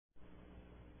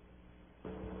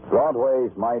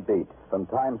Broadway's my beat. From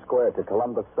Times Square to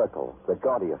Columbus Circle. The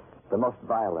gaudiest, the most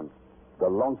violent, the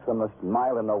lonesomest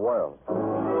mile in the world.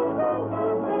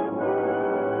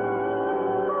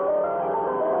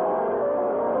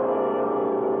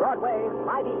 Broadway's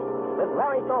My Beat, with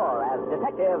Larry Thor as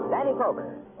Detective Danny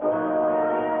Clover.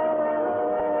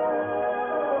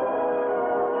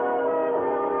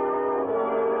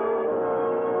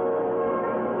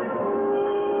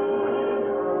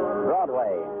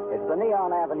 Broadway. It's the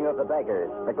neon avenue of the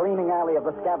beggars, the gleaming alley of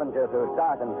the scavengers who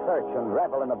dart and search and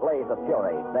revel in the blaze of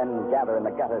fury, then gather in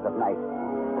the gutters of night.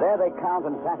 There they count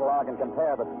and catalog and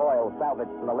compare the spoils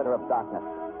salvaged from the litter of darkness,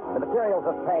 the materials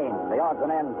of pain, the odds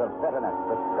and ends of bitterness,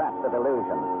 the scraps of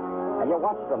illusion. And you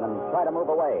watch them and try to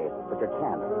move away, but you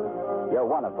can't. You're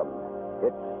one of them.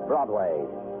 It's Broadway,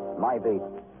 My Beat.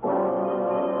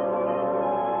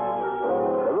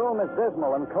 The room is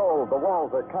dismal and cold. The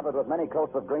walls are covered with many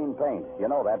coats of green paint. You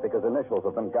know that because initials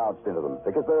have been gouged into them,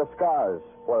 because there are scars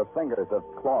where fingers have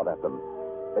clawed at them.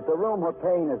 It's a room where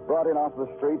pain is brought in off the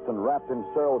streets and wrapped in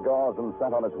sterile gauze and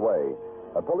sent on its way.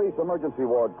 A police emergency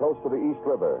ward close to the East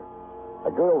River.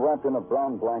 A girl wrapped in a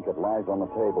brown blanket lies on the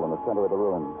table in the center of the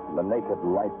room. The naked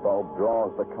light bulb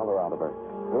draws the color out of her,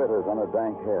 glitters on her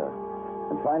dank hair.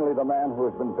 And finally, the man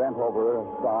who has been bent over her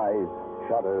sighs,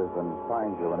 shudders, and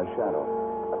finds you in a shadow.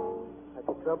 I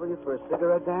could trouble you for a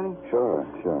cigarette, Danny? Sure,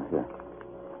 here.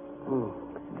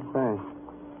 Thanks.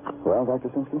 Well, Dr.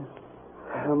 Sinsky?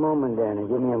 A moment, Danny.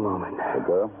 Give me a moment. The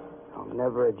girl? I'll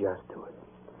never adjust to it.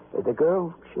 The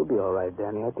girl, she'll be all right,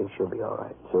 Danny. I think she'll be all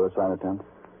right. Suicide attempt?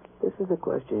 This is the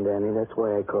question, Danny. That's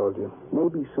why I called you.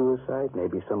 Maybe suicide.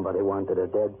 Maybe somebody wanted her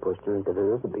dead, pushed her into the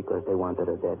river because they wanted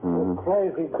her dead. Mm-hmm.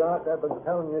 Crazy, Doc. I've been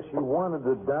telling you she wanted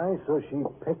to die, so she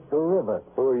picked the river.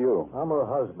 Who are you? I'm her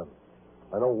husband.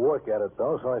 I don't work at it,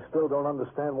 though, so I still don't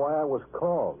understand why I was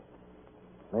called.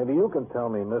 Maybe you can tell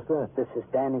me, mister. This is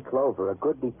Danny Clover, a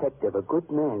good detective, a good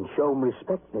man. Show him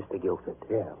respect, Mr. Guilford.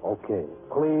 Yeah, okay.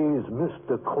 Please,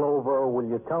 Mr. Clover, will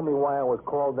you tell me why I was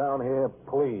called down here,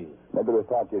 please? Maybe they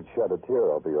thought you'd shed a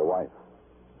tear over your wife.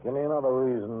 Give me another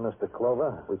reason, Mr.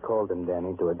 Clover. We called him,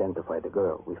 Danny, to identify the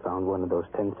girl. We found one of those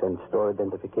 10-cent store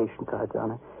identification cards on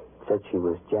her. It said she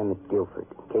was Janet Guilford.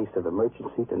 In case of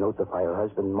emergency, to notify her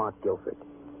husband, Mark Guilford.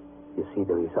 You see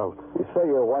the results. You say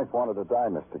your wife wanted to die,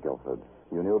 Mr. Guilford.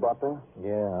 You knew about that?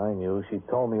 Yeah, I knew. She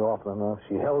told me often enough.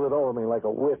 She held it over me like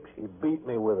a whip. She beat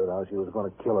me with it, how she was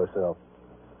going to kill herself.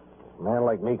 A man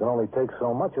like me can only take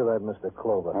so much of that, Mr.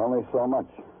 Clover. Only so much.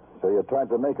 So you tried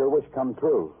to make her wish come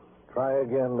true. Try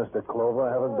again, Mr. Clover.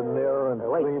 I haven't been near her in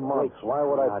 3 months. Why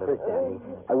would I pick Danny?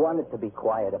 I want it to be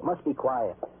quiet. It must be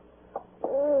quiet.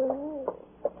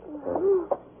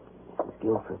 Mrs.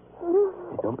 Guilford.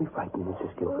 Don't be frightened,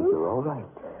 Mrs. Guilford. You're all right.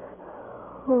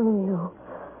 Who are you?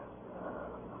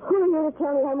 Who are you to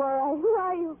tell me I'm all right? Who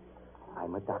are you?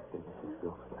 I'm a doctor, Mrs.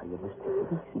 Guilford. Are you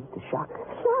listening? See the shock?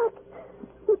 Shock?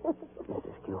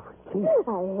 Mrs. Guilford, please. I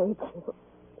hate you.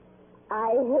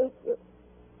 I hate you.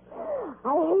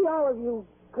 I hate all of you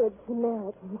good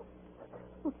Samaritans.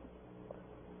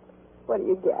 What do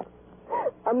you get?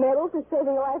 A medal for saving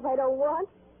a life I don't want?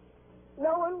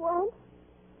 No one wants?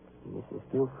 Mrs.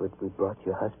 Guilford, we brought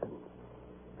your husband.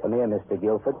 Come here, Mr.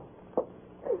 Guilford.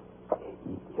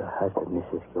 Your husband,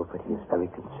 Mrs. Guilford, he is very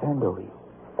concerned over you.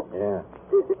 Yeah.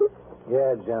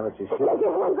 Yeah, Janet, you should. Take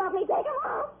your hands off me. Take them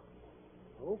off.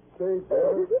 Okay,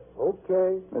 Janet.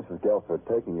 Okay. Mrs. Guilford,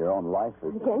 taking your own life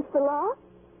is... Against the law?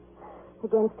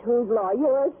 Against whose law?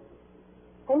 Yours?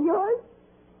 And yours?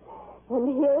 And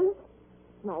his?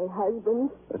 My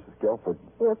husband's? Mrs. Guilford.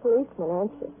 You're a policeman,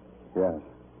 aren't you? Yes.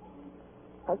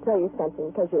 I'll tell you something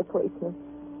because you're a policeman.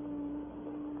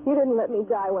 You didn't let me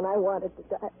die when I wanted to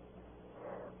die.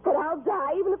 But I'll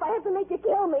die even if I have to make you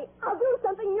kill me. I'll do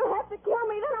something and you'll have to kill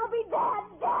me. Then I'll be dead.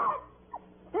 Dead.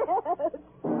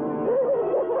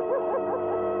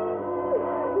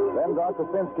 Then Dr.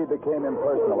 Sinsky became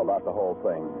impersonal about the whole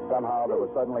thing. Somehow there was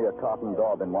suddenly a cotton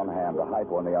daub in one hand, a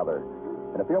hypo in the other.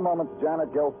 In a few moments,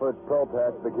 Janet Guilford's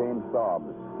protest became sobs,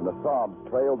 and the sobs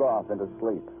trailed off into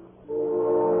sleep.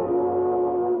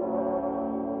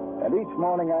 And each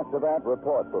morning after that,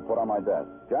 reports were put on my desk.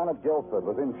 Janet Guilford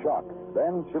was in shock.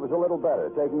 Then she was a little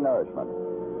better, taking nourishment.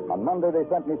 On Monday, they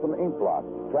sent me some ink blots.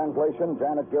 Translation,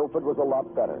 Janet Guilford was a lot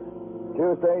better.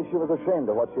 Tuesday, she was ashamed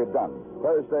of what she had done.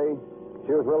 Thursday,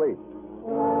 she was released.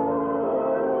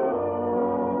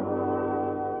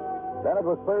 Then it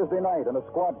was Thursday night, and a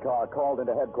squad car called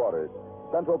into headquarters.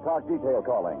 Central Park detail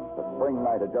calling. The spring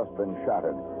night had just been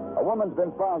shattered. A woman's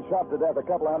been found shot to death a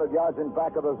couple of 100 yards in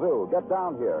back of the zoo. Get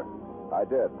down here. I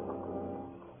did.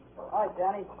 All right,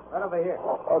 Danny. Right over here.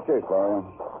 Okay, Florian.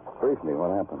 Brief me. What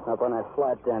happened? Up on that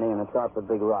flat down here on the top of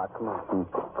the big rock. Come on.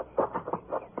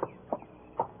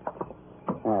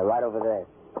 Yeah, right over there.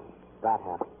 That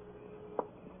house.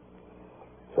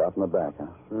 Shot in the back, huh?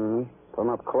 Mm-hmm. Come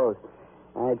up close.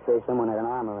 I'd say someone had an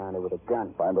arm around it with a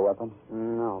gun. Find a weapon?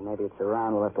 No, maybe it's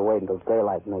around. We'll have to wait until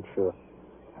daylight to make sure.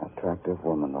 Attractive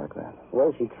woman like that.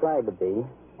 Well, she tried to be. We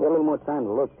had a little more time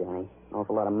to look, Danny. An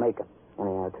awful lot of makeup.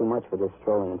 Anyhow, too much for this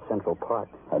strolling in Central Park.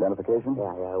 Identification?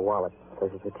 Yeah, wallet.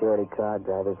 Social security card,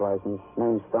 driver's license.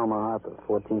 Name's Thelma Harper,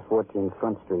 1414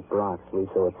 Front Street, Bronx. At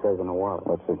least so it says in the wallet.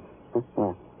 Let's see.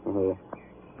 Yeah, here.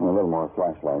 A little more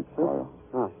flashlight for you.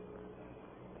 Oh.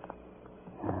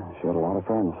 She had a lot of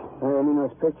friends. You know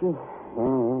this picture?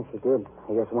 Yeah, she did.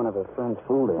 I guess one of her friends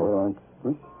fooled her. Well,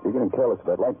 you're getting careless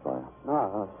about light fire.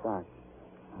 Oh, sorry.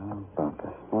 How about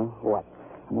this? Huh? What?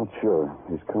 I'm not sure.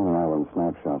 These Coney Island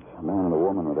snapshots. A man and a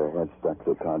woman with their heads stuck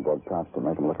to cardboard props to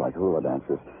make them look like hula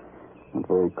dancers. Not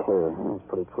very clear. It's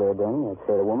pretty clear, Danny. I'd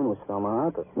say the woman was Thelma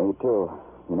Harper. Me, too.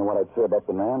 You know what I'd say about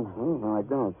the man? No, I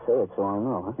don't. Say it so I'll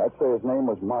know, huh? I'd say his name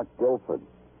was Mark Guilford.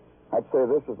 I'd say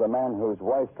this is the man whose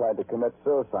wife tried to commit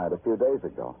suicide a few days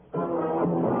ago.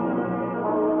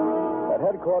 At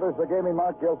headquarters, they gave me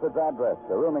Mark Guilford's address,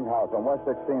 a rooming house on West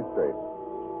 16th Street.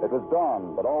 It was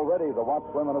dawn, but already the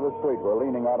watchwomen of the street were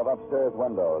leaning out of upstairs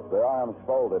windows, their arms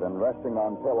folded and resting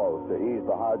on pillows to ease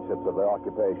the hardships of their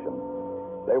occupation.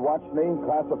 They watched me,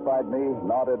 classified me,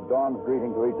 nodded dawn's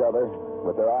greeting to each other,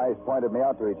 with their eyes pointed me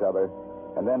out to each other,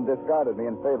 and then discarded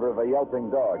me in favor of a yelping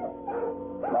dog.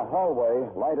 In a hallway,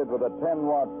 lighted with a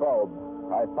 10-watt bulb,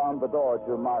 I found the door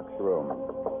to Mark's room.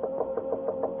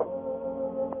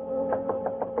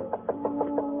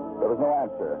 There was no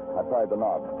answer. I tried the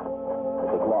knob.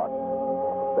 It was locked.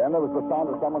 Then there was the sound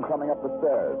of someone coming up the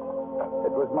stairs.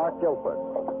 It was Mark Guilford.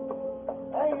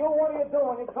 Hey, you, what are you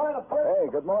doing? You trying to break? Hey,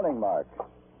 good morning, Mark.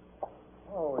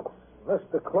 Oh, it's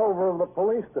Mr. Clover of the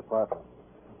police department.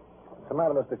 What's the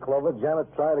matter, Mr. Clover? Janet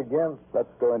tried again?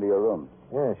 Let's go into your room.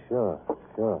 Yeah, sure.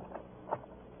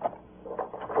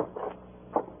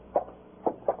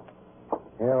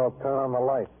 Here, I'll turn on the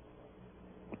light.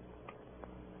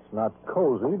 It's not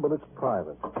cozy, but it's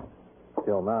private.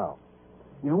 Till now.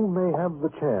 You may have the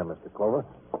chair, Mr. Clover.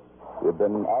 You've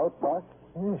been out, Mark?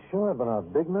 Yeah, sure. I've been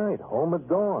out. Big night. Home at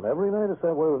dawn. Every night it's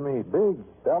that way with me. Big.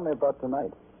 Tell me about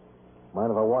tonight.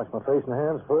 Mind if I wash my face and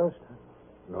hands first?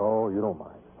 No, you don't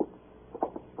mind.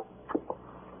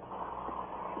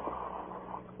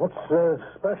 What's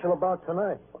special about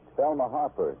tonight? Thelma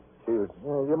Harper. She was...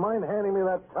 You mind handing me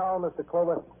that towel, Mr.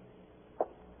 Clover?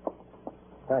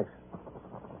 Thanks.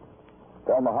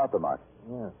 Thelma Harper, Mark.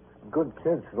 Yeah. Good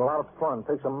kids. A lot of fun.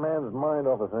 Takes a man's mind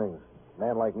off of things.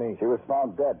 Man like me. She was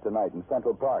found dead tonight in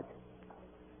Central Park.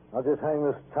 I'll just hang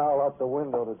this towel out the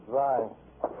window to dry.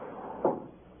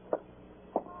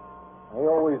 I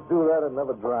always do that. It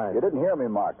never dries. You didn't hear me,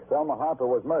 Mark. Thelma Harper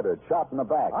was murdered, shot in the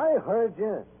back. I heard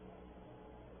you.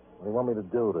 What do you want me to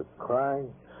do? To cry,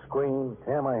 scream,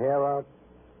 tear my hair out?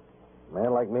 A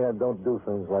man like me, I don't do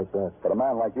things like that. But a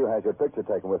man like you has your picture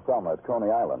taken with Thelma at Coney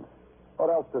Island. What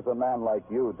else does a man like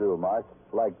you do, Mark?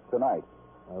 Like tonight?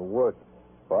 I work.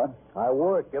 What? I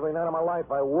work. Every night of my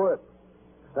life, I work.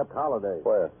 Except holidays.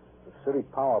 Where? The city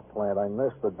power plant. I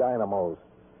miss the dynamos.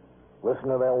 Listen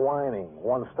to their whining.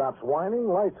 One stops whining,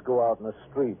 lights go out in the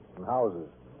street and houses.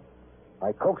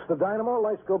 I coax the dynamo,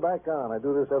 lights go back on. I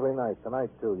do this every night.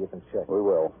 Tonight, too. You can check. We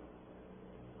will.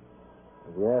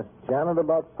 Have you asked Janet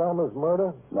about Thelma's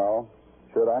murder? No.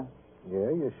 Should I? Yeah,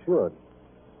 you should.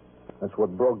 That's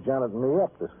what broke Janet and me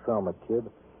up, this Thelma kid.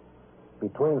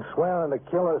 Between swearing to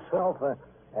kill herself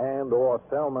and/or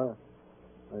Thelma,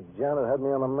 Janet had me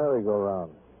on a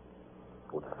merry-go-round.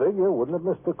 Would figure, wouldn't it,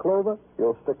 Mr. Clover?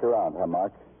 You'll stick around, huh,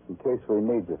 Mark? In case we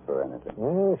need you for anything.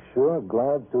 Yeah, sure,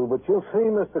 glad to. But you'll see,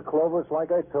 Mr. Clover, it's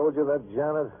like I told you, that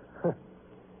Janet,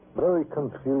 very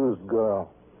confused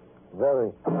girl.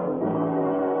 Very.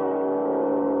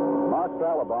 Mark's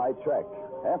alibi checked.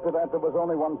 After that, there was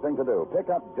only one thing to do. Pick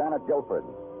up Janet Guilford.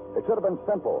 It should have been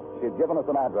simple. She'd given us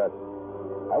an address.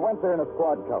 I went there in a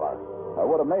squad car. I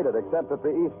would have made it, except that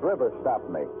the East River stopped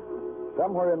me.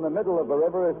 Somewhere in the middle of the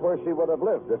river is where she would have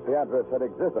lived if the address had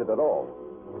existed at all.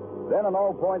 Then an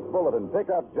all-points bulletin. Pick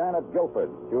up Janet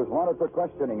Guilford. She was wanted for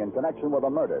questioning in connection with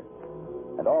a murder.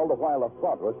 And all the while a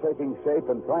plot was taking shape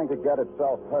and trying to get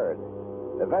itself heard.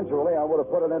 Eventually, I would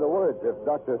have put it into words if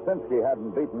Dr. Sinsky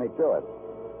hadn't beaten me to it.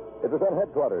 It was at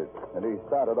headquarters, and he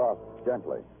started off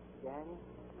gently. Danny?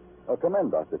 Oh, come in,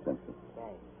 Dr. Sinsky.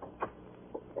 Thanks.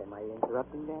 Am I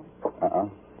interrupting, Dan? Uh-uh.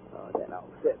 Oh, then I'll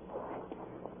sit.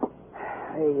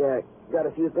 I got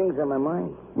a few things on my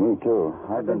mind. Me, too.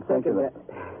 I've been thinking that...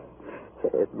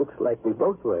 It looks like we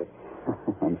both were.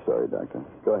 I'm sorry, Doctor.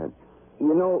 Go ahead.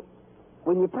 You know,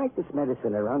 when you practice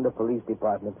medicine around the police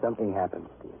department, something happens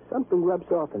to you. Something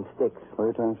rubs off and sticks. What are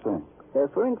you trying to say?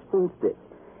 For instance, this.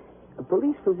 A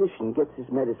police physician gets his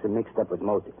medicine mixed up with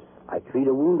motives. I treat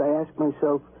a wound, I ask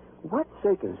myself, what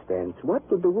circumstance, what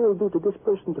did the world do to this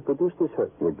person to produce this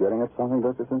hurt? You're getting at something,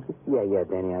 Dr. Simpson? Yeah,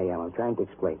 Danny, I am. I'm trying to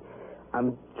explain.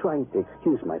 I'm trying to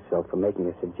excuse myself for making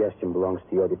a suggestion belongs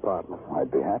to your department.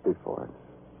 I'd be happy for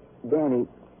it. Danny,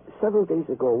 several days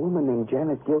ago, a woman named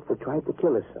Janet Guilford tried to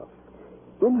kill herself.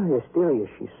 In her hysteria,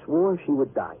 she swore she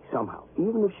would die somehow,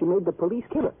 even if she made the police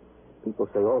kill her. People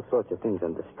say all sorts of things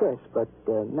under stress, but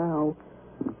now...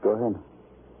 Go ahead.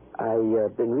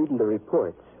 I've been reading the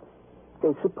reports.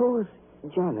 They suppose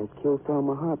Janet killed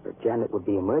Thelma Harper. Janet would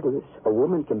be a murderess. A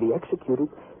woman can be executed.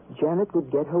 Janet would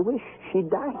get her wish.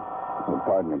 She'd die. Oh,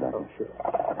 pardon me, Doctor. Oh,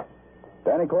 sure.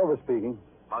 Danny Clover speaking.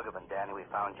 Muggavan, Danny, we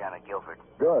found Janet Guilford.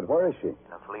 Good. Where is she?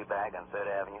 In a flea bag on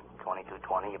 3rd Avenue,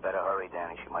 2220. You better hurry,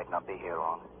 Danny. She might not be here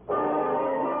long.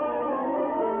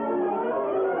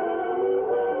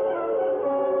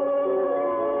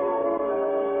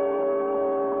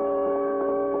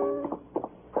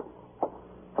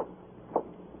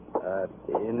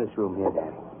 In this room here,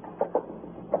 Danny.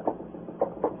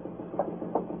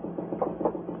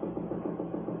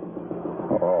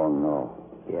 Oh, no.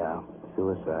 Yeah,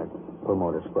 suicide.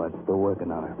 Promoter squad still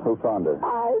working on her. Who found her?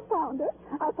 I found her.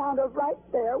 I found her right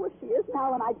there where she is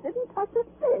now, and I didn't touch a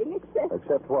thing except...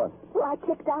 Except what? Well, I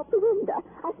kicked out the window.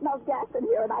 I smelled gas in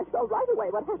here, and I saw right away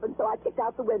what happened, so I kicked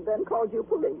out the window and called you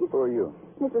police. Who are you?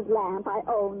 Mrs. Lamp, I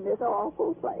own this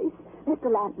awful place. Mr.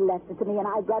 Lamp left it to me, and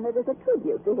I've done it as a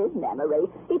tribute to his memory.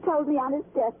 He told me on his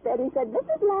deathbed, he said,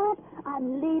 Mrs. Lamp,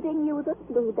 I'm leaving you the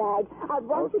flea bag. I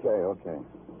want you... Okay.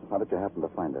 How did you happen to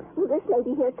find her? Well, this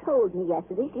lady here told me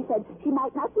yesterday. She said she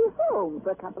might not be home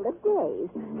for a couple of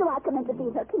days. So I come in to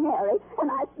feed her canary,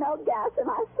 and I smelled gas, and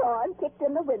I saw and kicked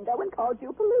in the window and called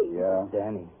you police. Yeah?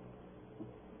 Danny,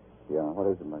 Yeah,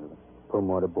 what is it, Margaret?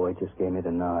 promoter boy just gave me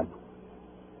the nod.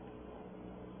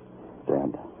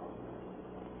 Dead.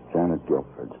 Janet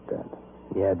Guilford's dead.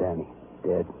 Yeah, Danny,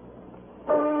 dead.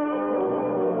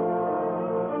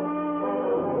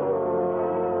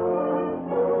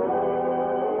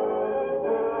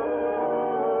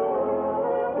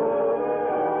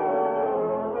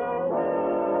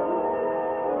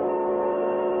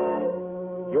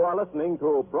 You are listening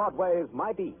to Broadway's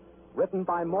My Beat, written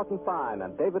by Morton Fine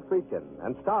and David Friedkin,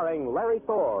 and starring Larry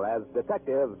Thor as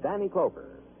Detective Danny Clover.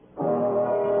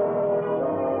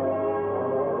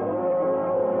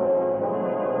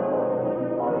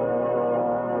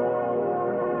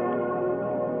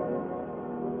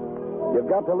 You've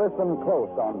got to listen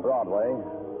close on Broadway.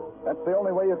 That's the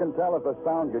only way you can tell if the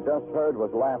sound you just heard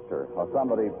was laughter or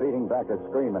somebody beating back a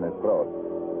scream in his throat.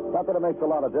 Not that it makes a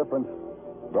lot of difference.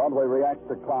 Broadway reacts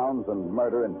to clowns and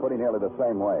murder in pretty nearly the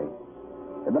same way.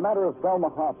 In the matter of Thelma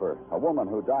Harper, a woman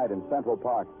who died in Central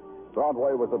Park,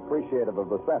 Broadway was appreciative of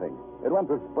the setting. It went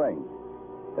to spring.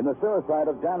 In the suicide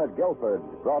of Janet Guilford,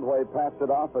 Broadway passed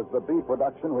it off as the B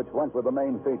production which went with the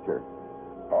main feature.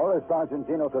 Or as Sergeant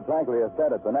Gino Tartaglia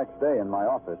said it the next day in my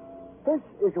office. This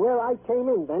is where I came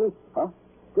in, Danny. Huh?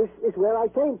 This is where I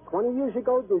came 20 years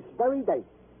ago this very day.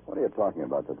 What are you talking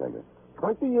about, Tartaglia?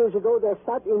 20 years ago, there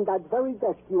sat in that very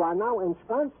desk you are now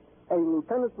ensconced a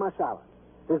Lieutenant Marsala.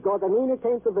 His daughter Nina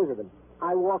came to visit him.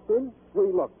 I walked in,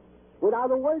 we looked.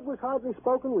 Without a word was hardly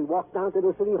spoken, we walked down to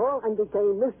the city hall and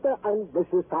became Mr. and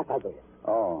Mrs. Tartaglia.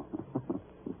 Oh,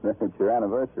 it's your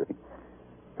anniversary.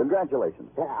 Congratulations.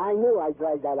 I knew I'd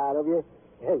drag that out of you.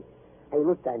 Hey,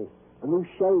 look, Danny, a new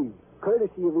shave,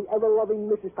 courtesy of the ever-loving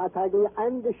Mrs. Tartaglia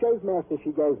and the shave master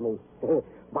she gave me.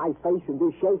 My face and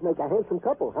this shave make a handsome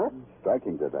couple, huh?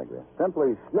 Striking, Tartaglia.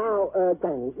 Simply. Now,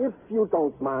 Danny, if you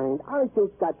don't mind, I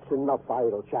think that's enough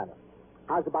idle chatter.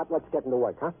 How's about let's get into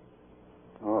work, huh?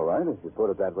 All right, if you put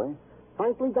it that way.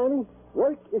 Frankly, Danny,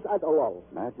 work is at a lull.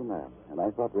 Imagine that. And I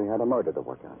thought we had a murder to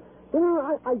work out. You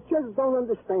know, I just don't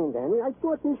understand, Danny. I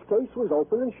thought this case was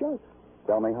open and shut.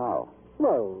 Tell me how.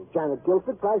 Well, Janet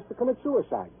Guilford tries to commit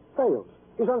suicide. Fails.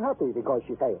 Is unhappy because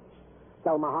she fails.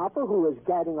 Thelma Harper, who is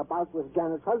gadding about with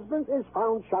Janet's husband, is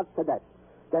found shot to death.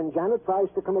 Then Janet tries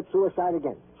to commit suicide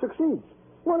again. Succeeds.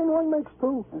 1 and 1 makes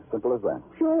 2. As simple as that.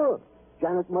 Sure.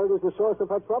 Janet murders the source of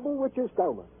her trouble, which is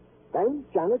Thelma. Then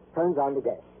Janet turns on the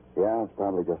gas. Yeah, it's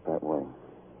probably just that way.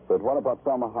 But what about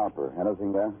Thelma Harper?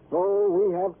 Anything there? Oh,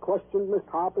 we have questioned Miss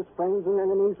Harper's friends and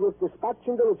enemies with dispatch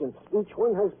and diligence. Each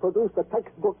one has produced a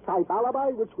textbook-type alibi,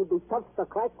 which would be tough to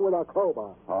crack with a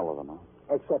crowbar. All of them,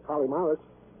 huh? Except Holly Morris.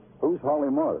 Who's Holly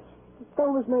Morris?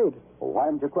 Thelma's maid. Well, why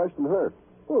haven't you questioned her?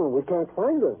 Oh, we can't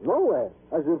find her. Nowhere.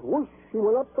 As if whoosh, she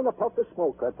went up in a puff of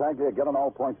smoke. Tartaglia, get an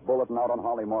all-points bulletin out on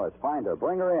Holly Morris. Find her.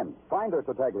 Bring her in. Find her,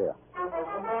 Tartaglia.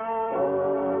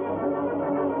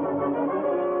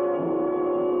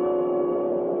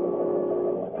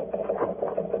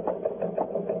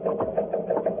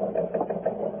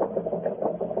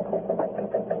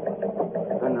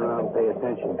 Turn around, pay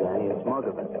attention, Danny. It's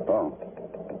Muggavan. Oh.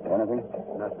 Anything?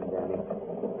 Nothing, Danny.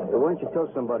 Why don't you tell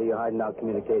somebody you're hiding out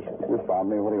communications? You found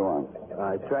me. What do you want?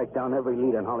 I tracked down every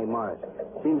lead on Holly Morris.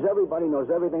 Seems everybody knows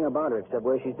everything about her except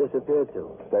where she's disappeared to.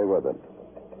 Stay with it.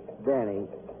 Danny,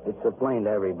 it's so plain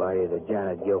to everybody that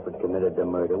Janet Guilford committed the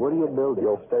murder. What are you building?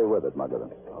 You'll stay with it,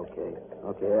 Muggavan. Okay.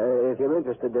 If you're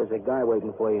interested, there's a guy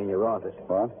waiting for you in your office.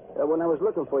 What? When I was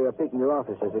looking for you, I peeked in your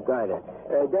office. There's a guy there.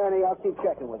 Danny, I'll keep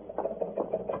checking with you.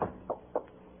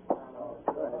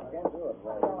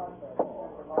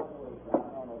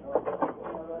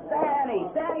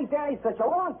 Danny, such a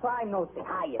long time no see.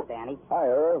 Hiya, Danny. Hi,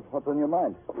 Irv. What's on your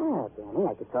mind? Oh, Danny,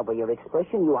 I could tell by your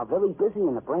expression you are very busy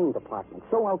in the brain department.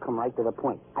 So I'll come right to the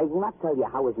point. I will not tell you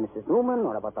how is Mrs. Newman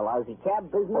or about the lousy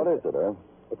cab business. What is it, Irv?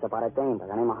 It's about a dame by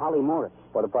the name of Holly Morris.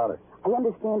 What about her? I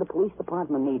understand the police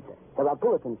department needs her. There are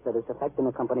bulletins that is affecting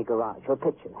the company garage. Her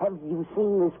picture. Have you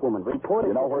seen this woman? Reported.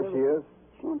 You know where she is?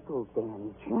 Gentle,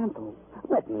 Danny, gentle.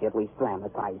 Let me at least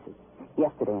dramatize it.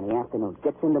 Yesterday in the afternoon,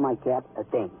 gets into my cab, a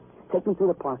dame. Take me through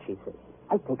the park, she says.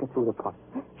 I take her through the park.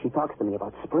 She talks to me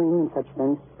about spring and such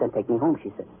things. Then take me home,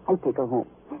 she says. I take her home.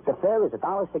 The fare is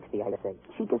 $1.60, I say.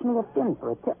 She gives me a fin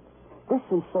for a tip. This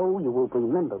is so you will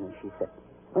remember me, she said.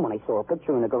 And when I saw a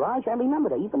picture in the garage, I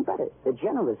remembered her even better. The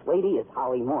generous lady is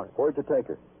Holly Morris. Where'd you take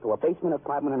her? To a basement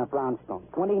apartment in a brownstone.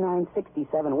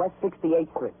 2967 West 68th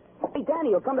Street. Hey, Danny,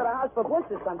 you'll come to the house for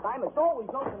blisters sometime. It's always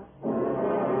open.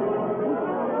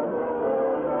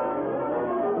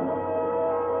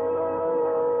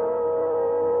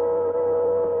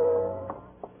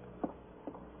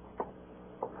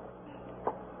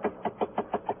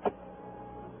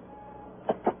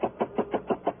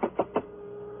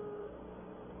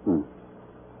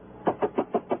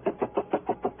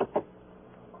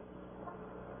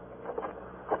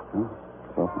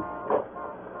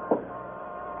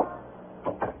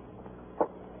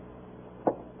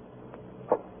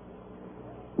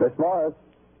 Miss Morris?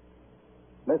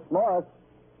 Miss Morris?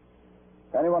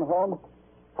 Anyone home?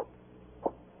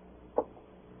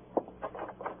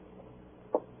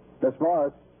 Miss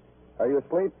Morris? Are you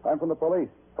asleep? I'm from the police.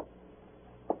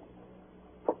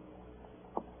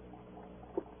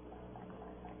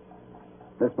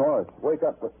 Miss Morris, wake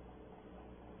up.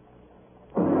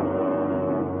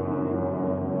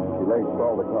 She lay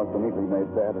sprawled across the neatly made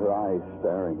bed, her eyes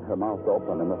staring, her mouth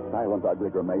open in the silent, ugly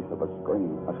grimace of a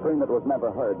scream that was never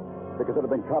heard because it had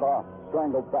been cut off,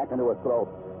 strangled back into her throat.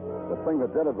 The thing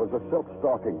that did it was a silk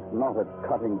stocking, knotted,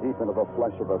 cutting deep into the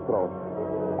flesh of her throat.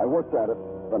 I worked at it.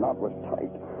 The knot was tight.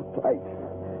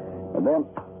 And then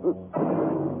it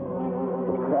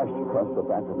crashed across the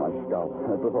back of my skull.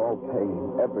 It was all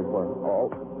pain, everywhere, all.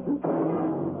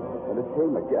 And it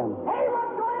came again. Hey,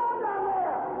 what's going on down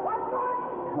there? What's going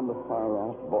on? And the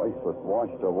far-off voice was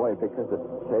washed away because it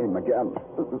came again.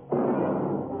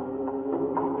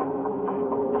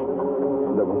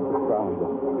 There was the sound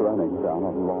of running down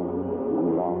a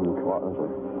long corridor.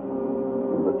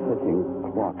 And the ticking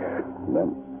clock. And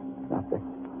then nothing.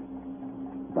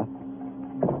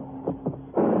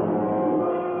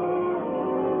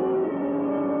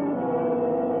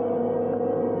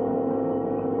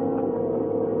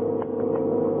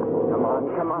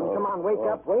 Come on,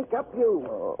 wake up, you.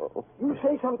 Oh. You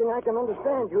say something I can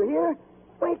understand, you hear?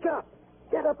 Wake up.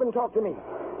 Get up and talk to me.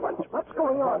 What's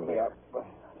going on here?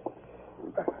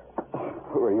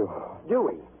 Who are you?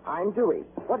 Dewey. I'm Dewey.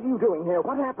 What are you doing here?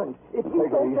 What happened? If you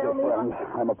Take it don't easy, tell me... friend.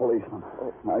 I'm a policeman.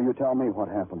 Now, you tell me what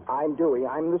happened. I'm Dewey.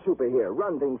 I'm the super here.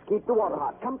 Run things. Keep the water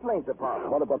hot. Complaints department.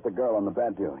 What about the girl on the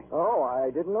bed, Dewey? Oh, I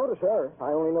didn't notice her.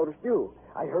 I only noticed you.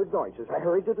 I heard noises. I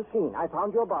hurried to the scene. I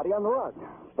found your body on the rug.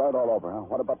 Start all over, huh?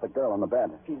 What about the girl on the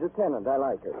bed? She's a tenant. I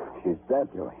like her. She's dead,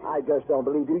 Dewey. I just don't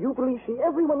believe you. You police see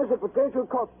everyone as a potential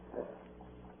cop.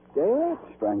 Dead?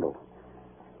 Strangled.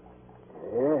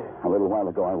 Yeah. A little while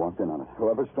ago, I walked in on it.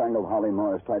 Whoever strangled Holly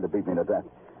Morris tried to beat me to death.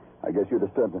 I guess you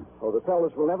disturbed him. Oh, the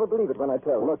fellas will never believe it when I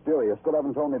tell them. Look, Dewey, you still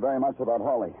haven't told me very much about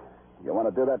Holly. You want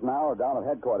to do that now or down at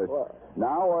headquarters? What?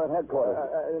 Now or at headquarters?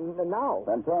 Now.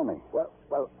 Then tell me.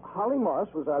 Well, Holly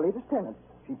Morris was our latest tenant.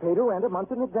 She paid her rent a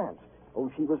month in advance. Oh,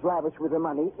 she was lavish with her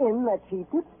money in that she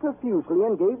tipped profusely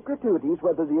and gave gratuities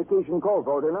whether the occasion called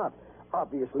for it or not.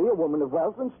 Obviously, a woman of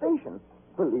wealth and station.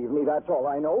 Believe me, that's all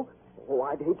I know. Oh,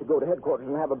 I'd hate to go to headquarters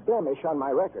and have a blemish on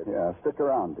my record. Yeah, stick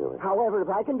around, Dewey. However, if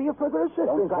I can be of further assistance...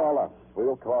 Don't call us.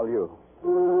 We'll call you.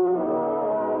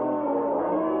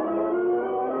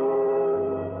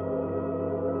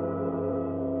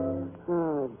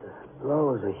 The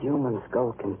blows a human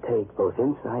skull can take, both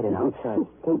inside and outside.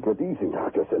 Take it easy,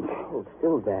 Dr. Simpson. Hold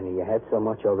still, Danny. You had so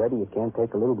much already, you can't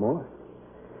take a little more.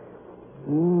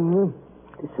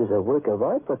 This is a work of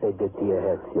art, what they did to your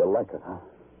head. You like it, huh?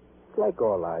 It's like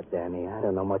all art, Danny. I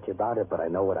don't know much about it, but I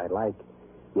know what I like.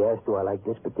 Yes, do I like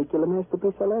this particular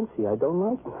masterpiece, Valenci? I don't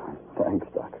like it. Thanks,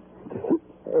 Doc.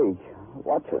 Hey,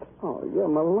 watch it. Oh, you're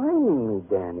maligning me,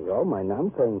 Danny. Oh, my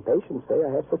non-paying patients say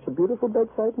I have such a beautiful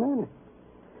bedside manner.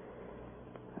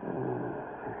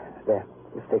 There.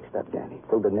 You're fixed up, Danny.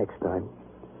 Till the next time.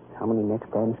 How many next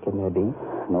times can there be?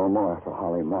 No more for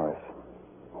Holly Morris.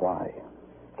 Why?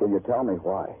 Can you tell me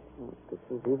why? This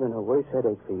is even a worse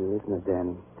headache for you, isn't it,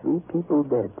 Danny? 3 people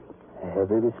dead. A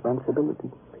heavy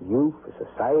responsibility. For you, for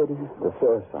society. The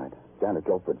suicide. Janet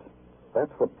Guilford's.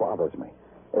 That's what bothers me.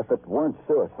 If it weren't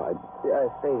suicide...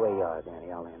 Stay where you are,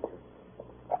 Danny. I'll answer.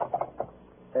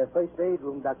 First aid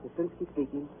room, Dr. Sinsky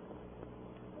speaking.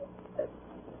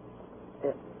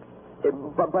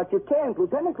 But you can't,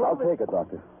 Lieutenant Clover. I'll take it,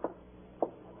 Doctor.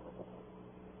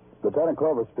 Lieutenant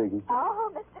Clover speaking.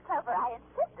 Oh, Mr. Clover, I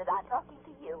insisted on talking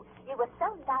to you. You were so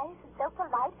nice and so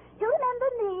polite. You remember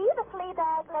me, the flea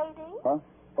bag lady? Huh?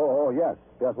 Oh, yes.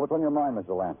 Yes, what's on your mind,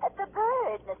 Mr. Lamb? The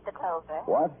bird, Mr. Clover.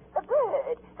 What? The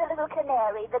bird. The little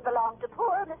canary that belonged to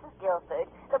poor Mrs. Guilford.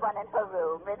 The one in her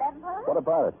room, remember? What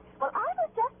about it? Well, I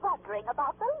was just wondering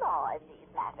about the law in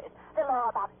these matters. The law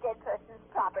about a dead person's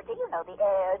property, you know, the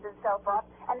heirs and so forth,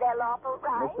 and their lawful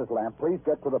rights. Mrs. Lamb, please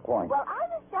get to the point. Well, I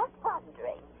was just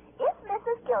wondering, if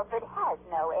Mrs. Guilford has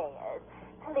no heirs,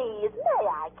 please, may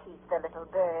I keep the little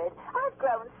bird? I've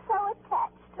grown so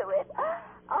attached to it.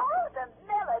 Oh, the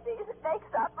melodies it makes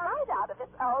up right out of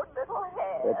its own little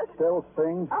head. It still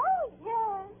sings? Oh,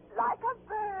 yes, like a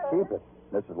bird. Keep it.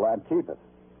 Mrs. Lamb, keep it.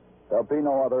 There'll be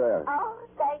no other heirs. Oh,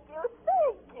 thank you,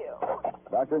 thank you.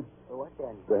 Doctor? What,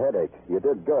 Danny? The headache. You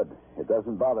did good. It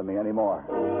doesn't bother me anymore.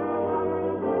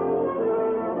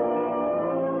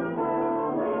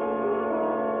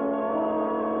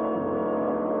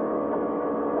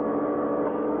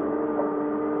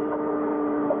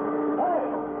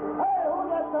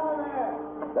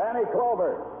 Danny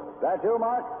Clover. Is that you,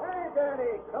 Mark? Hey,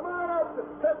 Danny, come on up to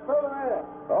step over there.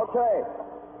 Okay.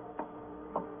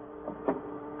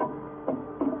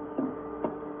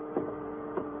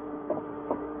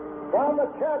 Down the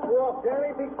catwalk,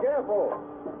 Danny, be careful.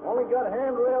 Only got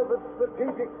handrails at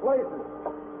strategic places.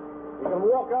 You can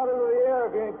walk out into the air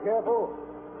if you ain't careful.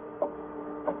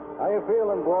 How you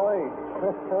feeling, boy?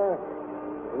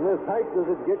 In this height, does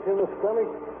it get you in the stomach?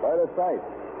 Quite a sight.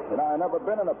 You know, I've never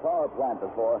been in a power plant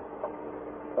before.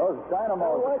 Those dynamos...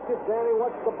 Now, watch it, Danny.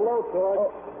 Watch the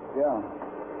blowtorch. Oh, yeah.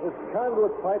 This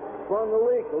conduit pipe sprung a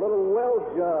leak. A little well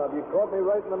job. You caught me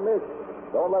right in the midst.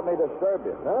 Don't let me disturb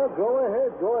you. No, go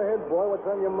ahead. Go ahead, boy. What's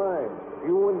on your mind?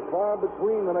 Few and far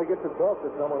between when I get to talk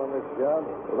to someone on this job.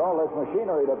 With all this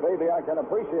machinery, the baby, I can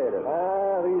appreciate it.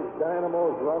 These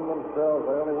dynamos run themselves.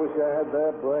 I only wish I had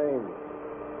their brains.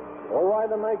 Well, why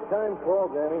the nighttime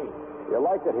call, Danny? You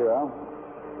like it here, huh?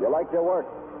 You like your work?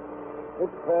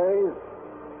 It pays.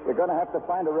 You're going to have to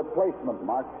find a replacement,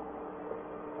 Mark.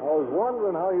 I was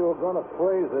wondering how you were going to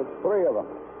phrase it. 3 of them.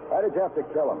 Why did you have to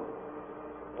kill them?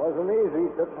 Wasn't easy.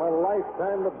 Took my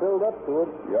lifetime to build up to it.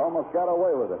 You almost got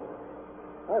away with it.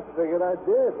 I figured I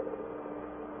did.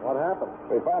 What happened?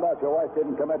 We found out your wife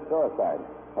didn't commit suicide.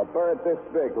 A bird this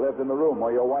big lived in the room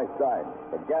where your wife died.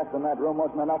 The gas in that room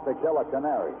wasn't enough to kill a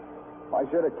canary. Why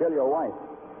should it kill your wife?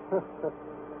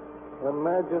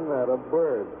 Imagine that, a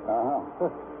bird. Uh-huh.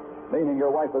 Meaning your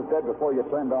wife was dead before you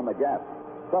turned on the gas.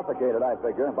 Suffocated, I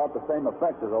figure. About the same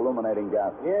effect as illuminating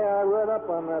gas. Yeah, I read up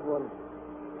on that one.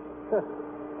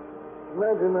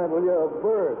 Imagine that, will you, a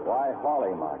bird. Why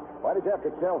Holly, Mark? Why did you have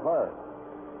to kill her?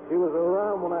 She was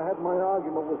around when I had my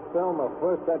argument with Thelma.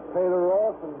 First, I paid her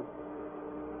off,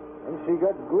 and she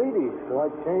got greedy, so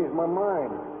I changed my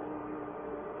mind.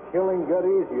 Killing got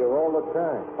easier all the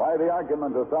time. Why the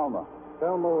argument with Thelma?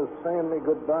 Thelma was saying me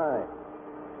goodbye.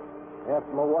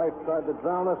 After my wife tried to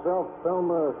drown herself,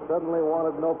 Thelma suddenly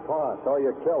wanted no part. So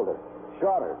you killed her.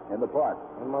 Shot her in the park.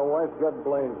 And my wife got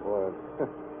blamed for it.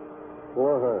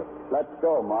 For her. Let's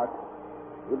go, Mark.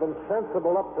 You've been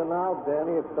sensible up to now,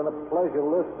 Danny. It's been a pleasure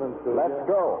listening to you. Let's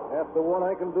go. After what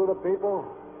I can do to people,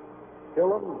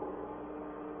 kill them.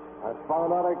 I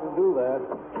found out I can do that.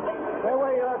 Stay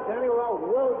where you are, Danny, or I'll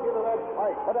weld you to that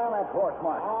pipe. Put down that torch,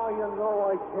 Mark. Oh, you know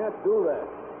I can't do that.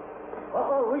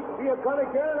 Uh-oh, reach for your gun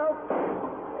again.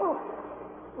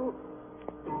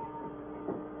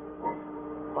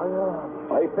 My arm.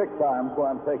 Lay fixed arms where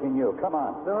I'm taking you. Come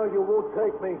on. No, you won't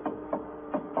take me.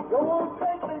 You won't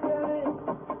take me, Danny.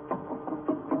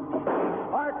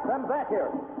 Mark, come back here.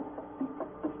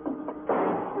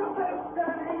 You never,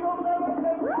 Danny. You'll never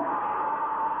take me.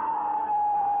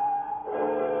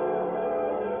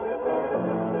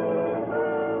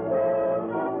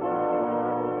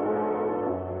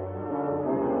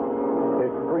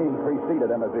 His scream preceded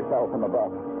him as he fell from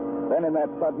above. Then in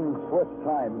that sudden, swift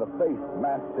time, the face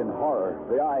masked in horror,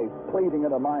 the eyes pleading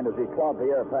into mine as he clawed the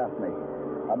air past me.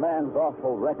 A man's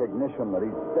awful recognition that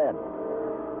he's dead.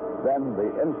 Then the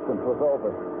instant was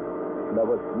over. There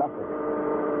was nothing.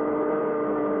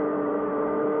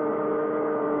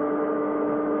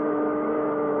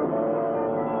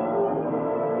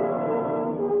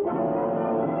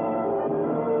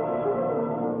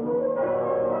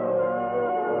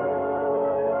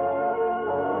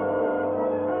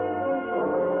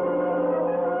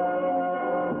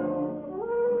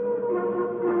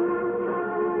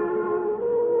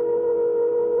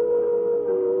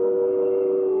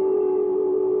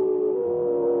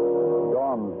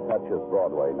 Touches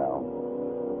Broadway now.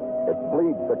 It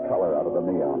bleeds the color out of the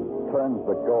neon, turns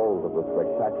the gold of the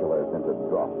spectaculars into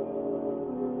dross.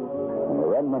 And the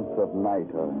remnants of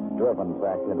night are driven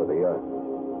back into the earth.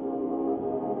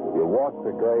 You walk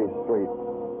the gray street,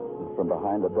 and from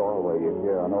behind the doorway you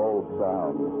hear an old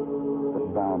sound, the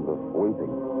sound of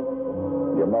weeping.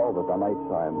 You know that the night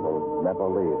time will never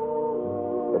leave.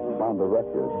 It's found a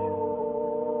refuge.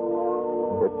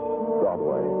 It's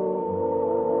Broadway,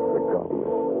 the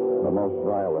gaudiest, the most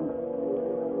violent,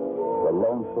 the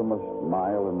lonesomest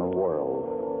mile in the world.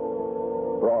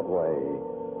 Broadway,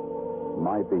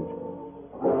 my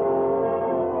beat.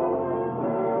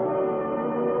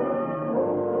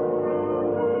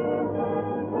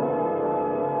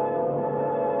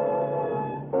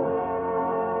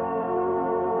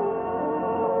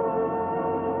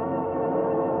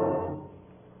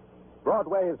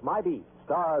 Broadway's My Beat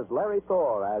stars Larry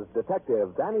Thor as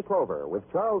Detective Danny Clover with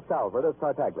Charles Calvert as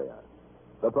Tartaglia.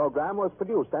 The program was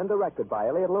produced and directed by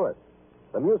Elliott Lewis.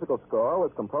 The musical score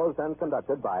was composed and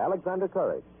conducted by Alexander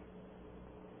Courage.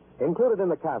 Included in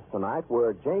the cast tonight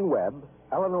were Jane Webb,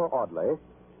 Eleanor Audley,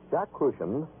 Jack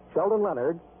Crucian, Sheldon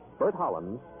Leonard, Bert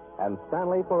Holland, and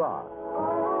Stanley Farrar.